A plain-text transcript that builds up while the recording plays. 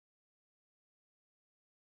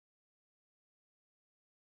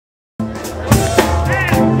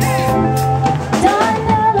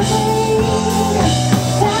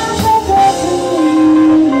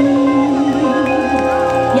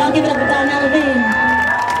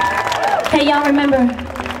remember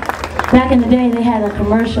back in the day they had a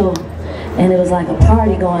commercial and it was like a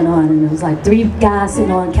party going on and it was like 3 guys sitting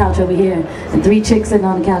on the couch over here and 3 chicks sitting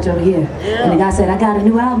on the couch over here. And the guy said, I got a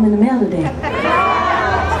new album in the mail today.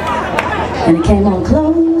 And it came on,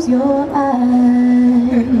 close your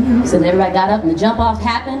eyes. And everybody got up and the jump off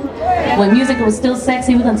happened. When music was still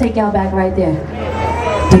sexy, we're gonna take y'all back right there.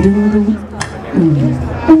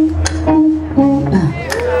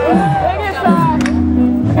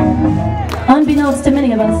 Unbeknownst to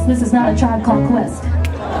many of us, this is not a Tribe Called Quest.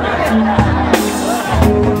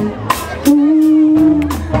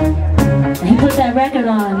 And he put that record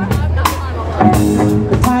on.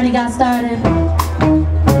 The party got started.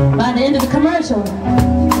 By the end of the commercial,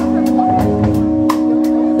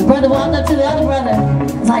 the brother walked up to the other brother.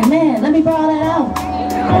 He's like, man, let me borrow that album.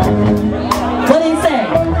 What did he say?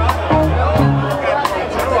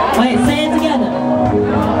 Wait, say it together.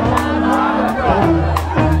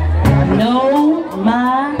 No,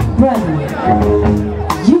 my brother,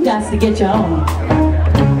 you got to get your own.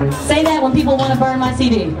 Say that when people want to burn my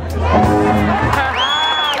CD.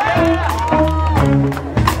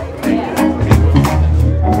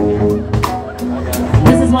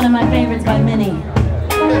 One of my favorites by Minnie.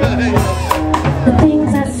 The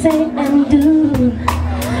things I say and do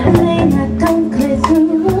may not come clear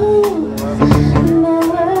through. My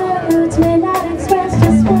words may not express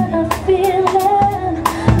just what I'm feeling,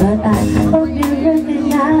 but I hope you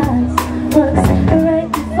recognize what's right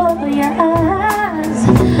before your eyes.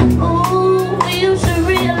 Ooh, you should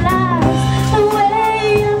realize the way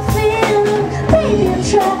you feel. Baby, I'm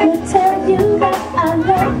trying to tell you that I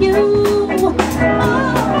love you.